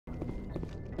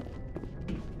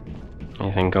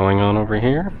Anything going on over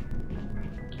here?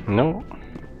 No.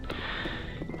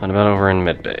 What about over in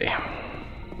Medbay?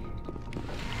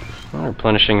 Well,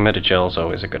 replenishing Metagel is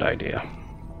always a good idea.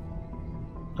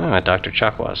 Ah, Dr.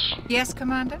 Chakwas. Yes,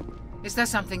 Commander? Is there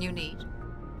something you need?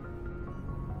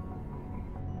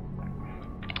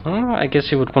 Oh, I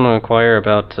guess you would want to inquire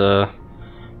about Caden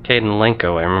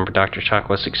Lenko. I remember Dr.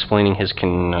 Chakwas explaining his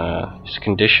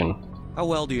condition. How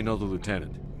well do you know the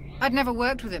lieutenant? I'd never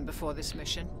worked with him before this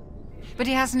mission. But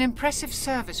he has an impressive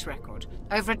service record.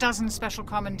 Over a dozen special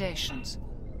commendations.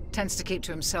 Tends to keep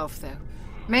to himself, though.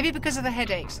 Maybe because of the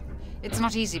headaches. It's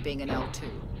not easy being an L2.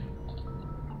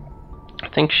 I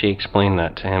think she explained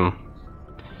that to him.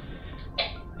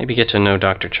 Maybe get to know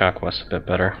Dr. Chakwas a bit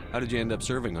better. How did you end up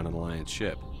serving on an Alliance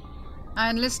ship? I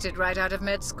enlisted right out of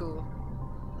med school.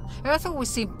 Earth always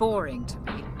seemed boring to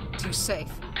me. Too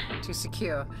safe, too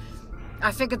secure.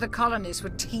 I figured the colonies were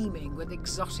teeming with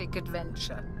exotic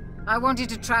adventure. I wanted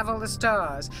to travel the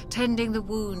stars, tending the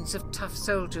wounds of tough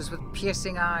soldiers with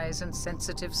piercing eyes and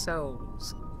sensitive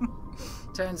souls.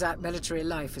 Turns out military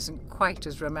life isn't quite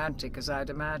as romantic as I'd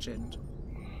imagined.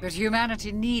 But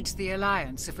humanity needs the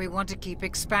Alliance if we want to keep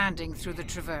expanding through the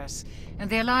Traverse, and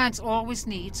the Alliance always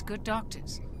needs good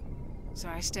doctors. So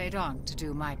I stayed on to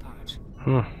do my part.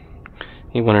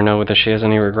 You want to know whether she has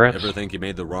any regrets? Ever think you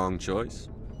made the wrong choice?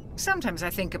 Sometimes I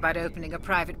think about opening a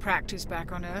private practice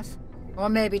back on Earth. Or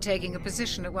maybe taking a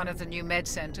position at one of the new med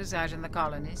centers out in the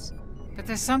colonies. But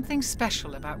there's something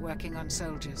special about working on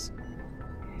soldiers.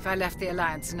 If I left the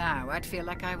Alliance now, I'd feel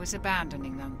like I was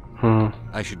abandoning them.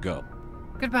 I should go.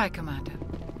 Goodbye, Commander.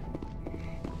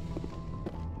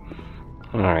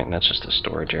 Alright, that's just a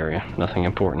storage area. Nothing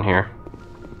important here.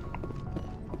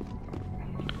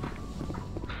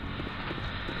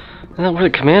 Now, we're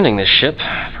commanding this ship.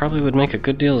 Probably would make a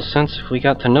good deal of sense if we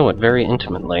got to know it very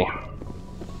intimately.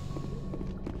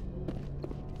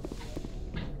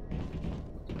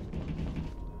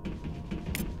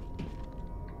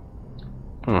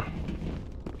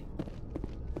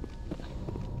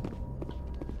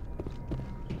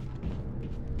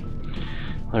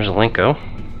 There's a Lenko.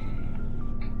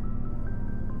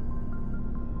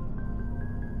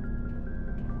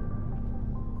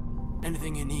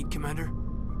 Anything you need, Commander?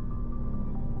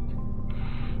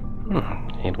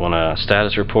 You'd want a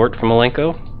status report from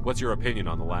Malenko? What's your opinion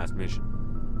on the last mission?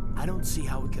 I don't see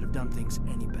how we could have done things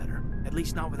any better. At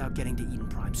least not without getting to Eden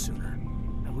Prime sooner.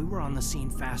 And we were on the scene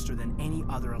faster than any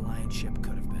other Alliance ship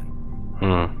could have been.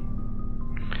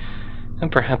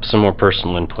 And perhaps some more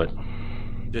personal input.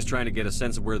 Just trying to get a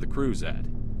sense of where the crew's at.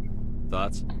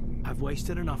 Thoughts? I've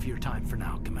wasted enough of your time for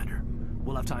now, Commander.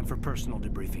 We'll have time for personal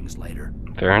debriefings later.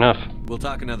 Fair enough. We'll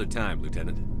talk another time,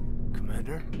 Lieutenant.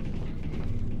 Commander?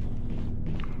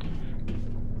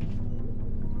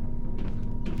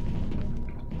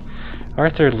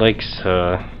 Arthur likes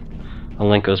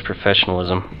Alenko's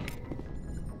professionalism.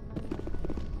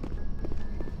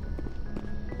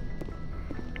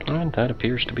 And that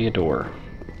appears to be a door.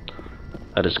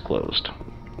 That is closed.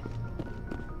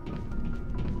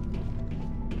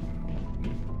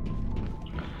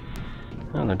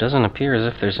 Well, there doesn't appear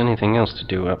as if there's anything else to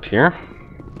do up here.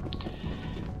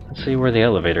 Let's see where the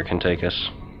elevator can take us.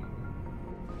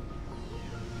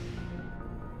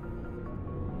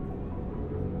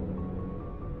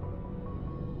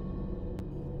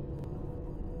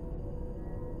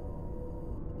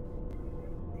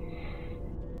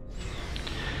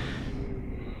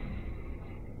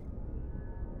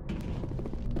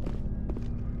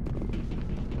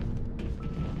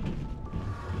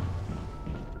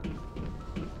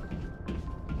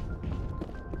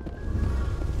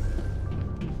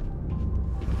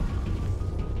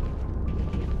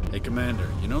 Hey, Commander,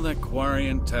 you know that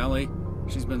Quarian, Tali?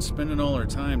 She's been spending all her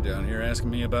time down here asking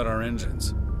me about our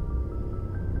engines.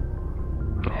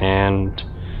 And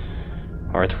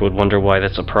Arthur would wonder why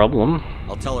that's a problem.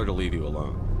 I'll tell her to leave you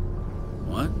alone.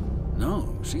 What?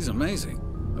 No, she's amazing.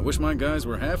 I wish my guys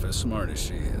were half as smart as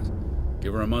she is.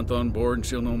 Give her a month on board and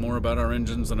she'll know more about our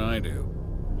engines than I do.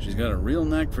 She's got a real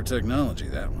knack for technology,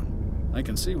 that one. I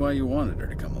can see why you wanted her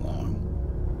to come along.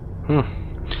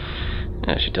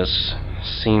 Yeah, she does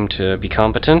seem to be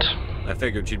competent. I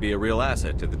figured she'd be a real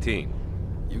asset to the team.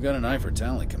 You got an eye for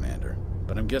Tali, Commander,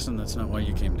 but I'm guessing that's not why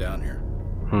you came down here.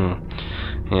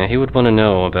 Yeah, he would want to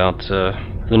know about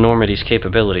the Normandy's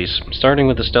capabilities, starting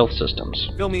with the stealth systems.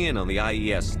 Fill me in on the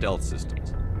IES stealth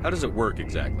systems. How does it work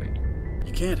exactly?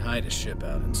 You can't hide a ship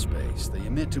out in space. They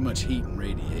emit too much heat and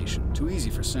radiation, too easy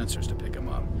for sensors to pick them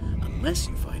up, unless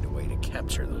you find a way to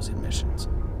capture those emissions.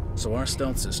 So our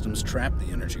stealth systems trap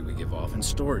the energy we give off in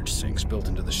storage sinks built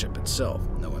into the ship itself,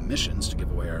 no emissions to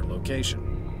give away our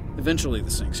location. Eventually, the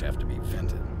sinks have to be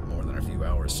vented. More than a few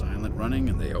hours silent running,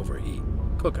 and they overheat.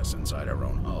 Cook us inside our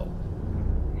own hull.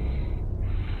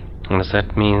 Does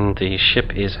that mean the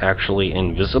ship is actually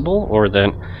invisible, or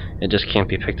that it just can't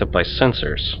be picked up by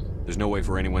sensors? There's no way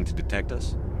for anyone to detect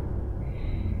us?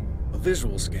 A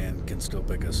visual scan can still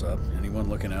pick us up. Anyone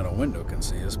looking out a window can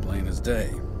see us plain as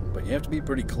day. But you have to be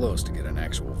pretty close to get an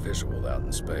actual visual out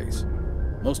in space.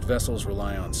 Most vessels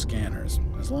rely on scanners.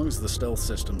 As long as the stealth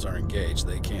systems are engaged,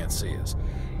 they can't see us.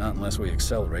 Not unless we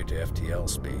accelerate to FTL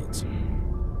speeds.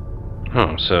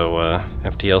 Oh, so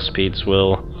FTL speeds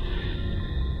will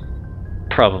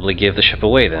probably give the ship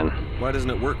away then. Why doesn't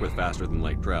it work with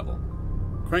faster-than-light travel?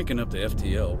 Cranking up to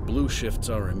FTL blue shifts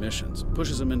our emissions,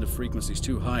 pushes them into frequencies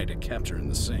too high to capture in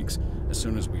the sinks. As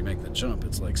soon as we make the jump,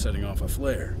 it's like setting off a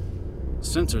flare.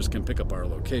 Sensors can pick up our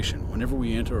location whenever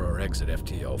we enter or exit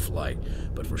FTL flight,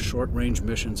 but for short-range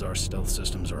missions, our stealth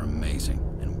systems are amazing,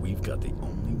 and we've got the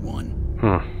only one.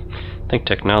 I think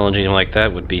technology like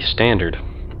that would be standard,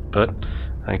 but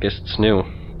I guess it's new.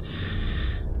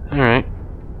 Alright.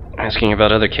 Asking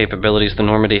about other capabilities the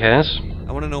Normandy has?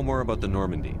 I want to know more about the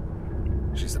Normandy.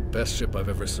 She's the best ship I've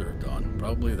ever served on,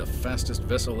 probably the fastest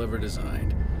vessel ever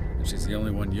designed, and she's the only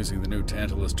one using the new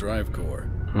Tantalus drive core.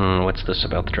 What's this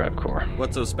about the drive core?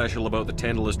 What's so special about the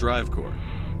Tantalus drive core?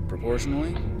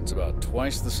 Proportionally, it's about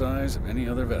twice the size of any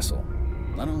other vessel.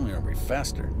 Not only are we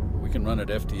faster, but we can run at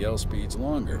FTL speeds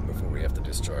longer before we have to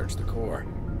discharge the core.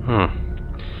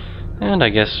 And I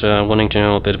guess wanting to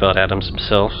know a bit about Adams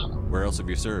himself. Where else have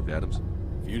you served, Adams?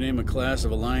 If you name a class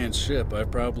of Alliance ship,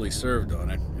 I've probably served on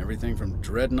it. Everything from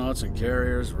dreadnoughts and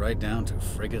carriers right down to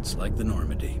frigates like the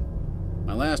Normandy.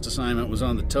 My last assignment was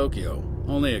on the Tokyo,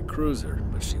 only a cruiser,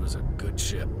 but she was a good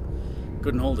ship.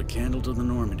 Couldn't hold a candle to the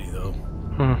Normandy, though.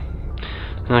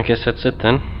 I guess that's it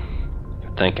then.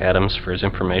 Thank Adams for his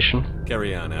information.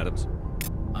 Carry on, Adams.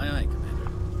 Aye, aye,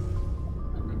 Commander.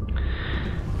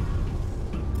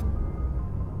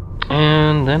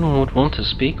 And then we would want to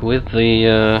speak with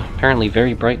the apparently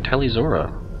very bright Tali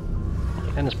Zorah.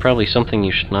 That is probably something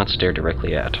you should not stare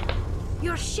directly at.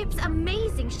 Your ship's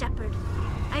amazing, Shepard.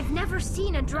 I've never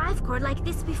seen a drive core like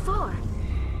this before.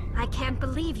 I can't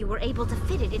believe you were able to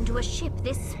fit it into a ship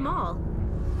this small.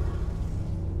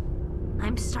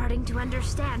 I'm starting to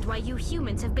understand why you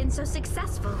humans have been so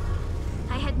successful.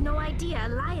 I had no idea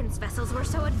Alliance vessels were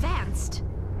so advanced.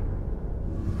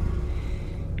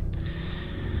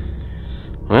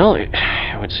 Well, it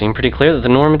would seem pretty clear that the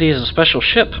Normandy is a special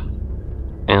ship.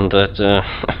 And that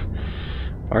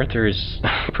Arthur is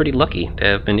pretty lucky to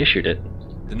have been issued it.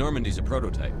 The Normandy's a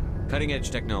prototype. Cutting-edge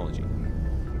technology.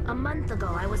 A month ago,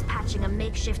 I was patching a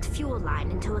makeshift fuel line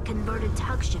into a converted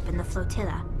tug ship in the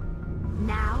flotilla.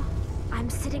 Now, I'm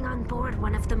sitting on board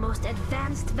one of the most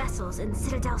advanced vessels in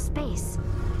Citadel space.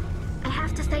 I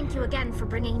have to thank you again for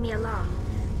bringing me along.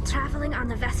 Traveling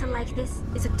on a vessel like this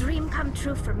is a dream come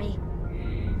true for me.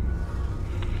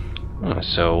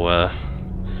 So,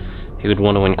 he would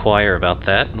want to inquire about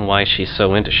that and why she's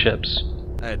so into ships.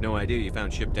 I had no idea you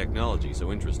found ship technology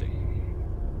so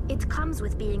interesting. It comes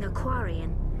with being a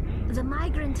Quarian. The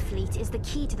migrant fleet is the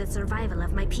key to the survival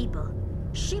of my people.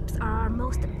 Ships are our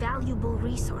most valuable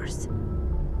resource.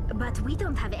 But we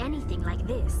don't have anything like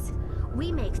this.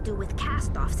 We make do with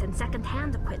cast-offs and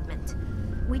second-hand equipment.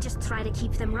 We just try to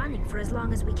keep them running for as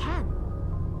long as we can.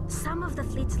 Some of the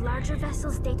fleet's larger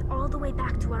vessels date all the way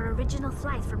back to our original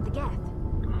flight from the Geth.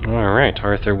 Alright,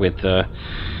 Arthur, with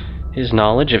his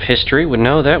knowledge of history, would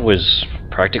know that was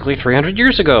practically 300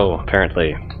 years ago,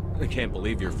 apparently. I can't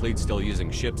believe your fleet's still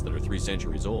using ships that are 3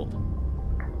 centuries old.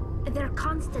 They're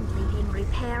constantly being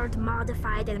repaired,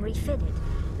 modified, and refitted.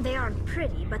 They aren't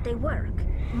pretty, but they work.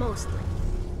 Mostly.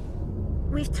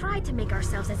 We've tried to make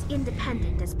ourselves as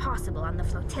independent as possible on the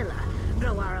flotilla.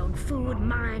 Grow our own food,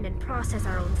 mine, and process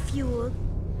our own fuel.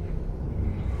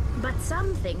 But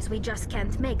some things we just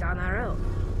can't make on our own.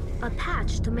 A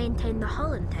patch to maintain the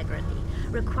hull integrity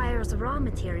requires raw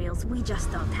materials we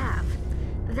just don't have.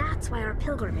 That's why our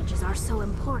pilgrimages are so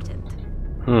important.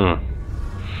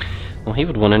 Well, he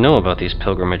would want to know about these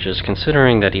pilgrimages,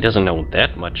 considering that he doesn't know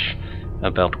that much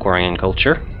about Quarian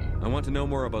culture. I want to know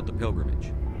more about the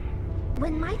pilgrimage.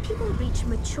 When my people reach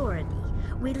maturity,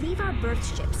 we leave our birth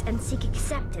ships and seek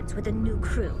acceptance with a new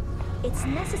crew. It's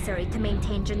necessary to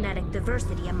maintain genetic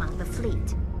diversity among the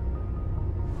fleet.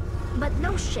 But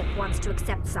no ship wants to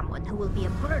accept someone who will be a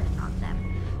burden on them.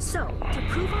 So, to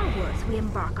prove our worth, we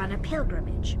embark on a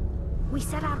pilgrimage. We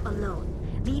set out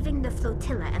alone, leaving the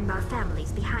flotilla and our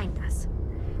families behind us.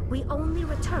 We only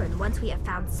return once we have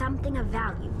found something of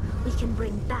value we can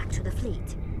bring back to the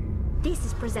fleet. This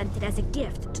is presented as a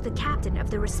gift to the captain of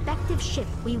the respective ship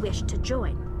we wish to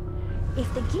join.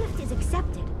 If the gift is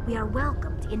accepted, we are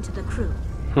welcomed into the crew.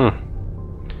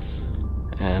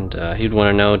 And he'd want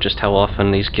to know just how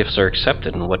often these gifts are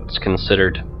accepted and what's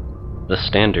considered the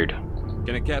standard.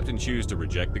 Can a captain choose to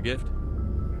reject the gift?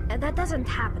 That doesn't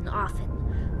happen often.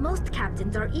 Most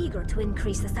captains are eager to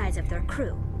increase the size of their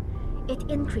crew. It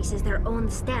increases their own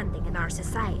standing in our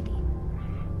society.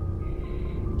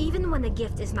 Even when a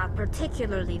gift is not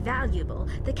particularly valuable,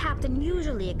 the captain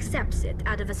usually accepts it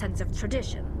out of a sense of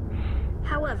tradition.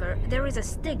 However, there is a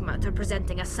stigma to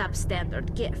presenting a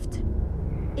substandard gift.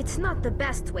 It's not the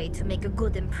best way to make a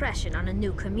good impression on a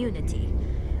new community.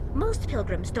 Most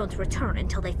pilgrims don't return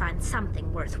until they find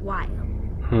something worthwhile.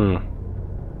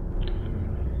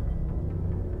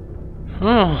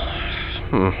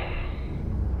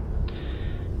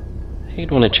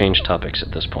 He'd want to change topics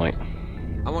at this point.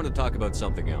 I want to talk about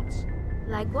something else.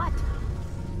 Like what?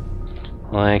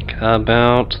 Like,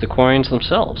 about the Quarians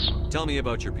themselves. Tell me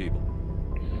about your people.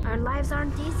 Our lives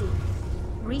aren't easy.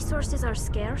 Resources are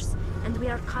scarce, and we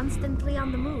are constantly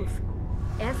on the move.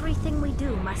 Everything we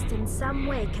do must in some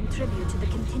way contribute to the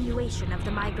continuation of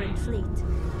the migrant fleet.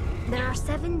 There are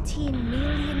 17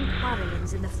 million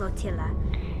Quarians in the flotilla,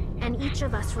 and each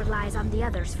of us relies on the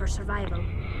others for survival.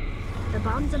 The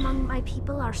bonds among my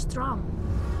people are strong.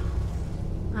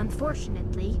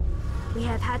 Unfortunately, we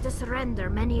have had to surrender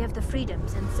many of the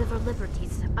freedoms and civil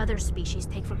liberties other species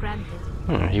take for granted.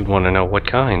 He'd want to know what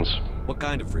kinds. What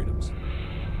kind of freedoms?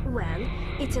 Well,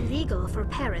 it's illegal for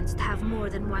parents to have more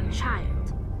than one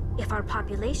child. If our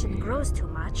population grows too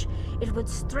much, it would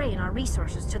strain our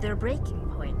resources to their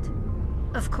breaking point.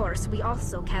 Of course, we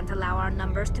also can't allow our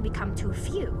numbers to become too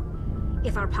few.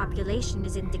 If our population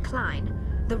is in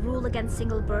decline, the rule against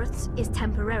single births is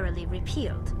temporarily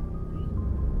repealed.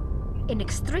 In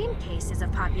extreme cases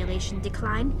of population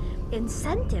decline,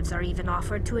 incentives are even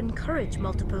offered to encourage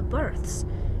multiple births,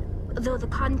 though the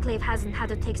Conclave hasn't had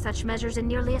to take such measures in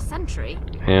nearly a century.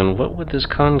 And what would this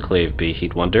Conclave be,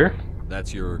 he'd wonder?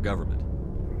 That's your government.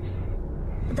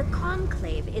 The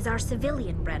Conclave is our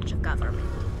civilian branch of government.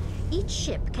 Each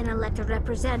ship can elect a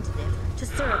representative to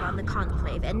serve on the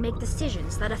Conclave and make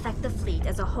decisions that affect the fleet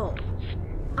as a whole.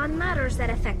 On matters that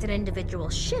affect an individual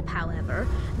ship, however,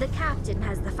 the captain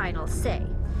has the final say.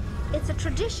 It's a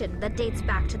tradition that dates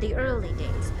back to the early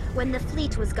days, when the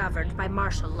fleet was governed by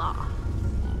martial law.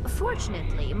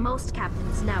 Fortunately, most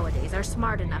captains nowadays are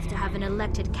smart enough to have an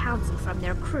elected council from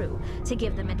their crew to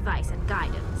give them advice and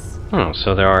guidance. Oh,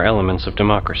 so there are elements of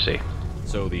democracy.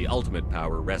 So the ultimate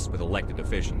power rests with elected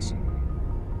officials.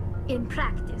 In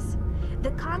practice,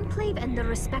 the Conclave and the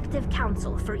respective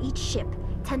council for each ship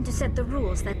tend to set the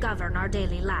rules that govern our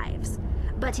daily lives.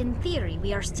 But in theory,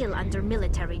 we are still under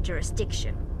military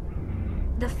jurisdiction.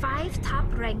 The 5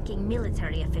 top-ranking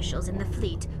military officials in the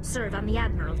fleet serve on the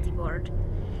Admiralty Board.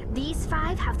 These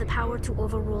 5 have the power to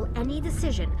overrule any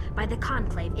decision by the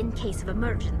Conclave in case of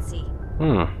emergency.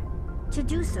 To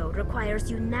do so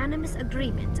requires unanimous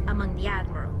agreement among the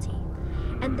Admiralty,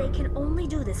 and they can only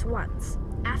do this once.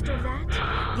 After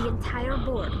that, the entire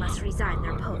board must resign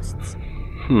their posts.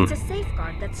 It's a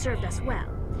safeguard that served us well.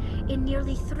 In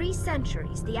nearly 3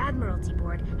 centuries, the Admiralty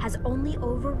Board has only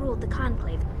overruled the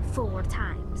Conclave 4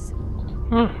 times.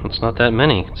 It's not that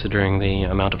many, considering the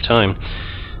amount of time.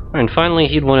 And finally,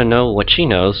 he'd want to know what she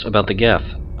knows about the Geth.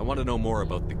 I want to know more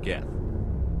about the Geth.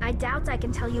 I doubt I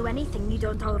can tell you anything you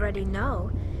don't already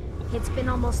know. It's been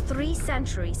almost 3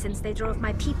 centuries since they drove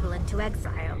my people into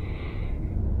exile.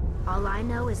 All I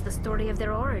know is the story of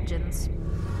their origins.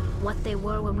 What they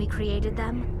were when we created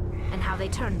them, and how they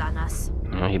turned on us.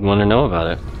 He'd want to know about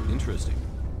it. Interesting.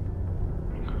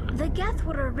 The Geth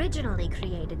were originally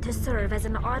created to serve as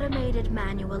an automated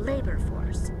manual labor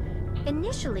force.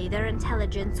 Initially, their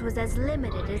intelligence was as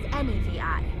limited as any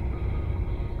VI.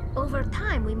 Over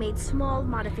time, we made small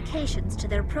modifications to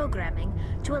their programming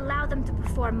to allow them to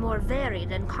perform more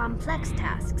varied and complex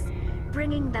tasks,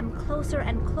 bringing them closer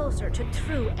and closer to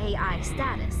true AI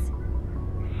status.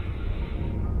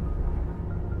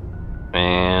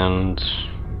 And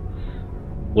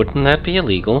wouldn't that be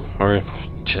illegal? Or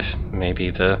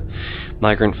maybe the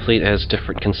migrant fleet has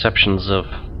different conceptions of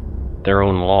their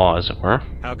own law, as it were.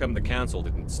 How come the council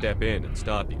didn't step in and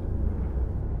stop you?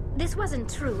 This wasn't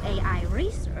true AI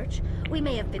research. We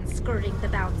may have been skirting the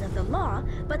bounds of the law,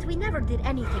 but we never did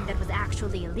anything that was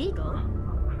actually illegal.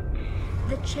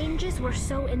 The changes were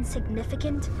so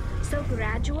insignificant, so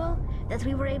gradual, that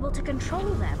we were able to control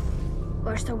them.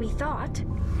 Or so we thought.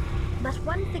 But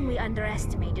one thing we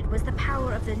underestimated was the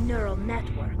power of the neural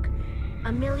network.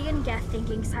 A million Geth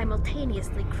thinking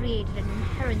simultaneously created an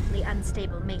inherently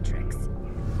unstable matrix.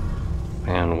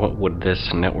 And what would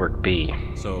this network be?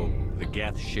 So, The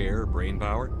Geth share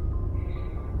brainpower?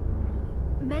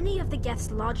 Many of the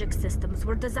Geth's logic systems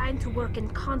were designed to work in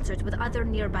concert with other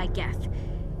nearby Geth.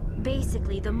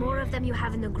 Basically, the more of them you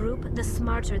have in the group, the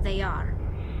smarter they are.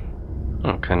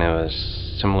 Oh, kind of a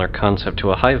similar concept to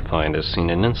a hive mind as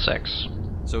seen in insects.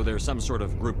 So there's some sort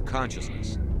of group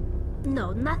consciousness?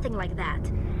 No, nothing like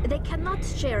that. They cannot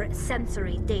share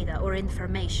sensory data or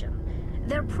information.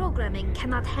 Their programming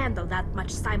cannot handle that much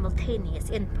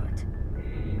simultaneous input.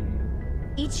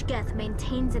 Each Geth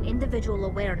maintains an individual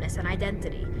awareness and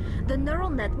identity. The neural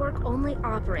network only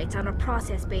operates on a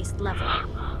process-based level.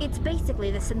 It's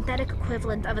basically the synthetic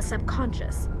equivalent of a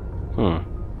subconscious.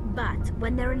 But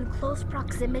when they're in close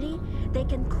proximity, they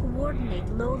can coordinate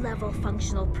low-level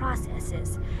functional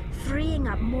processes, freeing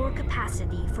up more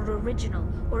capacity for original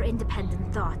or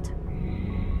independent thought.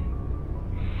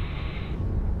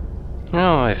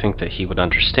 No, I think that he would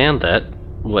understand that.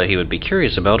 What he would be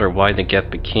curious about are why the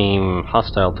Geth became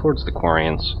hostile towards the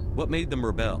Quarians. What made them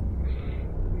rebel?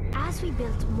 As we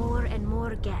built more and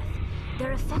more Geth,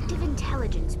 their effective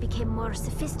intelligence became more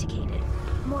sophisticated,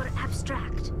 more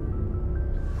abstract.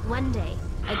 One day,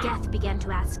 a Geth began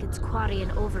to ask its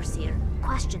Quarian overseer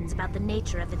questions about the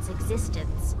nature of its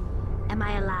existence. Am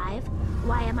I alive?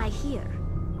 Why am I here?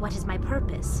 What is my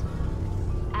purpose?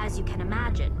 As you can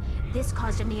imagine, this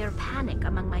caused a near panic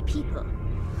among my people.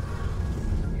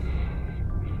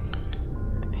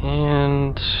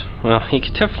 And, well, he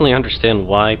could definitely understand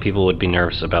why people would be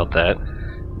nervous about that.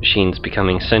 Machines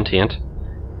becoming sentient.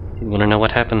 He'd want to know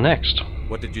what happened next.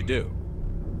 What did you do?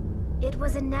 It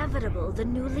was inevitable the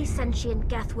newly sentient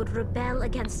Geth would rebel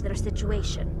against their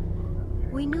situation.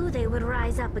 We knew they would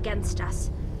rise up against us,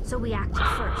 so we acted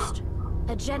first.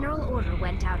 A general order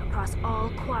went out across all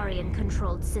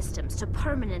Quarian-controlled systems to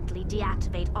permanently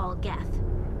deactivate all Geth.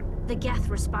 The Geth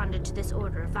responded to this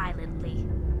order violently.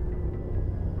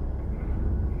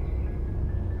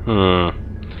 How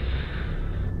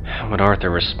would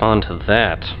Arthur respond to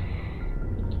that?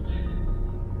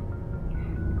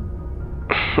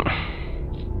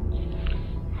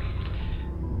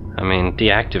 I mean,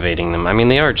 deactivating them. I mean,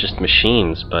 they are just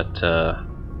machines, but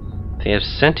if they have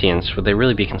sentience, would they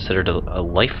really be considered a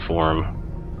life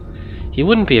form? He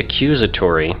wouldn't be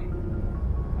accusatory,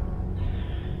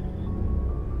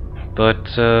 but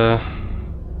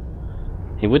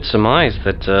he would surmise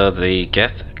that the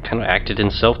Geth kind of acted in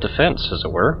self-defense, as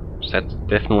it were. So that's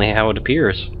definitely how it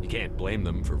appears. You can't blame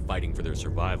them for fighting for their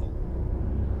survival.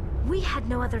 We had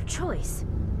no other choice.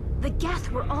 The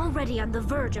Geth were already on the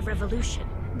verge of revolution.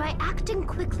 By acting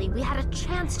quickly, we had a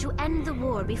chance to end the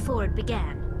war before it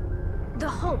began. The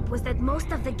hope was that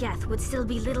most of the Geth would still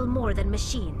be little more than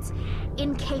machines,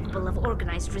 incapable of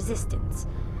organized resistance.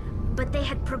 But they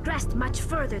had progressed much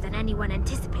further than anyone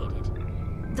anticipated.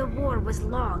 The war was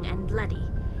long and bloody.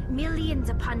 Millions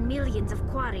upon millions of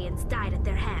Quarians died at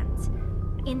their hands.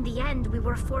 In the end, we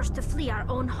were forced to flee our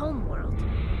own homeworld.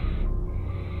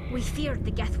 We feared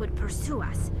the Geth would pursue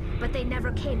us, but they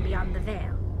never came beyond the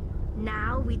Veil.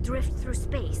 Now we drift through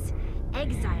space,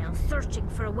 exile searching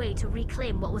for a way to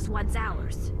reclaim what was once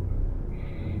ours.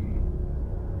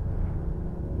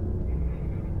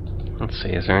 Let's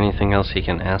see, is there anything else he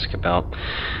can ask about?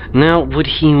 Now, would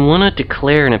he want to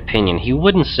declare an opinion? He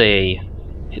wouldn't say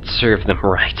it served them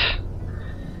right.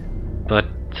 But,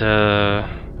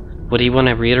 would he want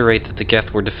to reiterate that the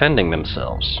Geth were defending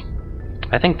themselves?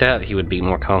 I think that he would be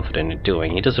more confident in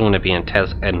doing. He doesn't want to be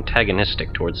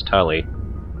antagonistic towards Tali.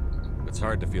 It's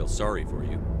hard to feel sorry for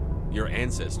you. Your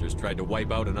ancestors tried to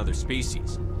wipe out another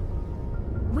species.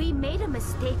 We made a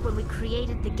mistake when we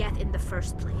created the Geth in the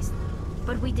first place.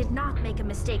 But we did not make a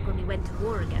mistake when we went to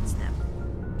war against them.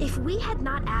 If we had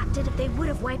not acted, they would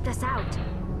have wiped us out.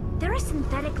 They're a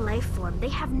synthetic life form. They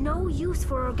have no use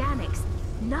for organics.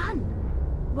 None.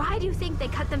 Why do you think they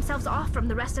cut themselves off from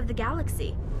the rest of the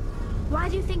galaxy? Why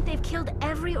do you think they've killed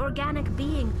every organic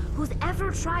being who's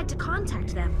ever tried to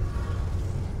contact them?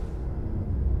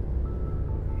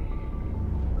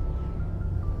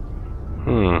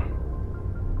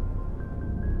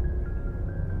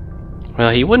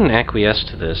 Well, he wouldn't acquiesce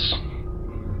to this.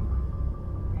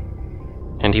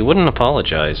 And he wouldn't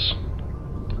apologize.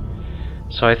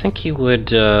 So I think he would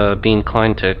be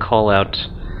inclined to call out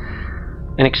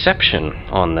an exception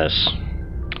on this.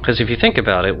 Because if you think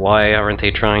about it, why aren't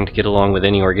they trying to get along with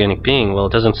any organic being? Well,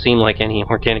 it doesn't seem like any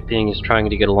organic being is trying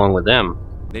to get along with them.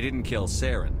 They didn't kill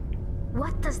Saren.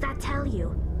 What does that tell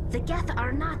you? The Geth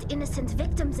are not innocent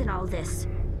victims in all this.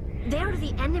 They're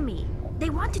the enemy. They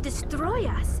want to destroy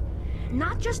us.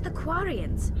 Not just the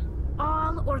Quarians.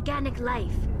 All organic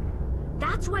life.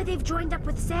 That's why they've joined up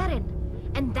with Saren.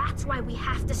 And that's why we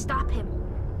have to stop him.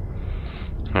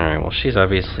 Alright, well, Well, she's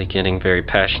obviously getting very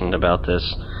passionate about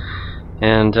this.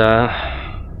 And,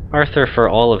 Arthur, for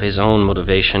all of his own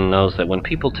motivation, knows that when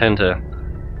people tend to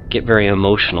get very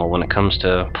emotional when it comes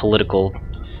to political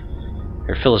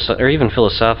or even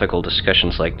philosophical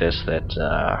discussions like this, that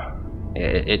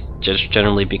it just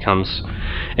generally becomes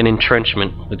an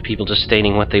entrenchment with people just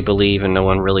stating what they believe and no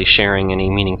one really sharing any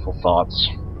meaningful thoughts,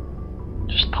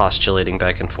 just postulating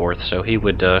back and forth. So he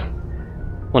would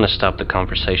want to stop the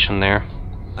conversation there.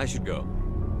 I should go.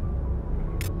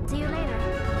 See you later.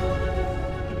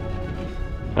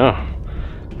 Oh,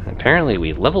 apparently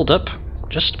we leveled up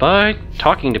just by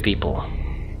talking to people.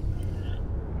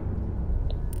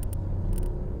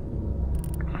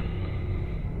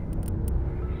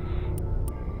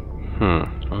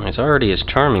 Well, he's already as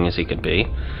charming as he could be.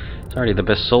 He's already the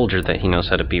best soldier that he knows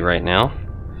how to be right now.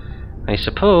 I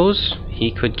suppose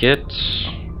he could get...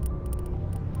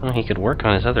 well, he could work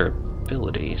on his other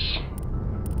abilities.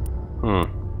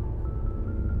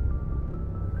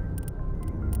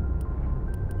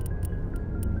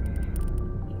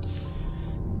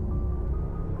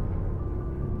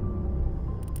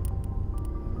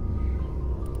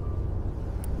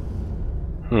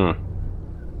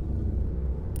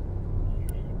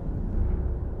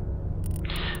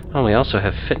 Oh, we also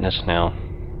have fitness now.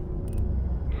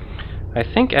 I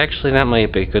think actually that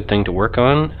might be a good thing to work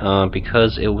on,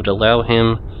 because it would allow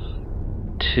him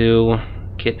to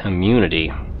get immunity,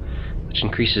 which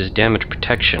increases damage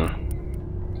protection.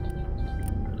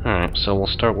 Alright, so we'll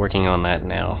start working on that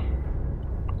now.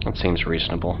 That seems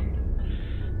reasonable.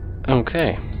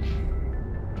 Okay.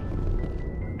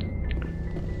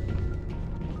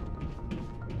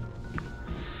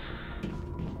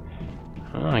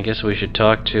 Well, I guess we should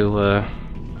talk to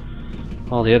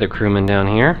all the other crewmen down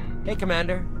here. Hey,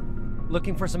 Commander.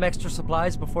 Looking for some extra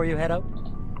supplies before you head out?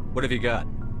 What have you got?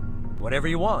 Whatever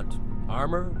you want.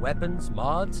 Armor, weapons,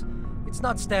 mods. It's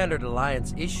not standard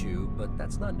Alliance issue, but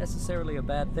that's not necessarily a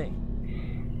bad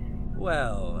thing.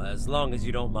 Well, as long as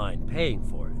you don't mind paying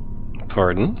for it.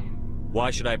 Pardon?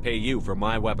 Why should I pay you for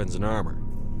my weapons and armor?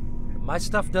 My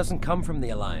stuff doesn't come from the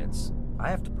Alliance. I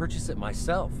have to purchase it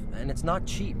myself, and it's not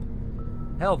cheap.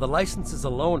 Hell, the licenses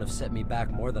alone have set me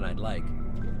back more than I'd like.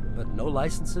 But no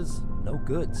licenses, no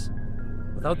goods.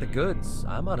 Without the goods,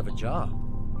 I'm out of a job.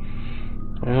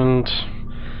 And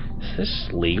is this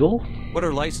legal? What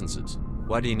are licenses?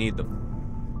 Why do you need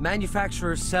them?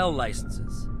 Manufacturers sell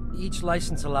licenses. Each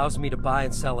license allows me to buy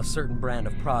and sell a certain brand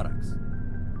of products.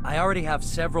 I already have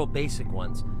several basic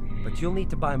ones, but you'll need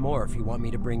to buy more if you want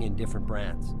me to bring in different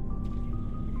brands.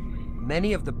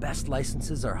 Many of the best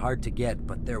licenses are hard to get,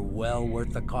 but they're well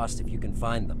worth the cost if you can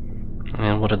find them.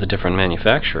 And what are the different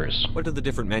manufacturers? What do the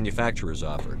different manufacturers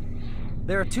offer?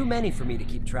 There are too many for me to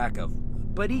keep track of,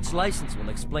 but each license will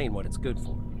explain what it's good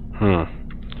for.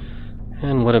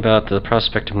 And what about the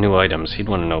prospect of new items? He'd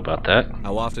want to know about that.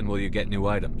 How often will you get new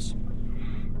items?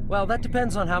 Well, that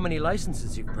depends on how many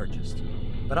licenses you've purchased.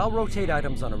 But I'll rotate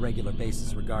items on a regular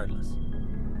basis regardless.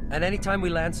 And anytime we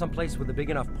land someplace with a big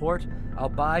enough port, I'll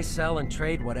buy, sell, and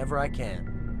trade whatever I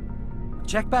can.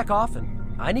 Check back often.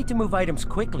 I need to move items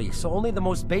quickly, so only the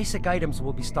most basic items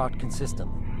will be stocked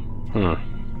consistently.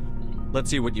 Let's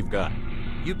see what you've got.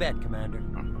 You bet, Commander.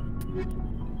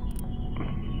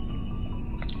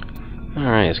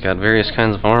 Alright, he's got various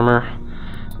kinds of armor,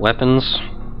 weapons,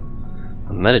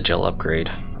 a metagel upgrade.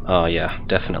 Oh yeah,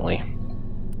 definitely.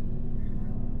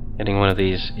 Getting one of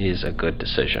these is a good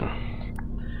decision.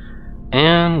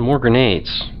 And more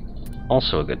grenades.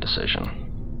 Also a good decision.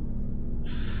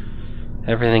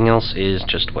 Everything else is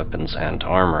just weapons and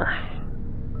armor.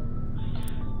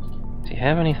 Do you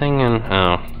have anything in...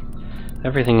 oh.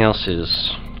 Everything else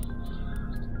is...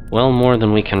 well more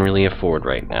than we can really afford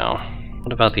right now.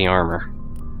 What about the armor?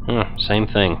 Same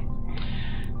thing.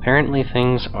 Apparently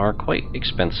things are quite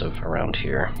expensive around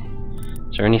here.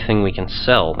 Is there anything we can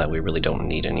sell that we really don't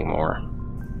need anymore?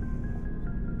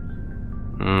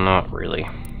 Not really.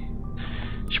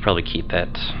 Should probably keep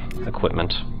that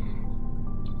equipment.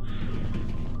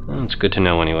 Well, it's good to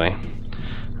know anyway.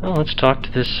 Well, let's talk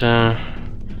to this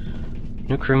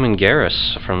new crewman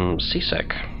Garrus from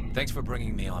CSEC. Thanks for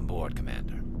bringing me on board,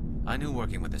 Commander. I knew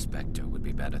working with the Spectre would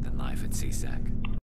be better than life at CSEC.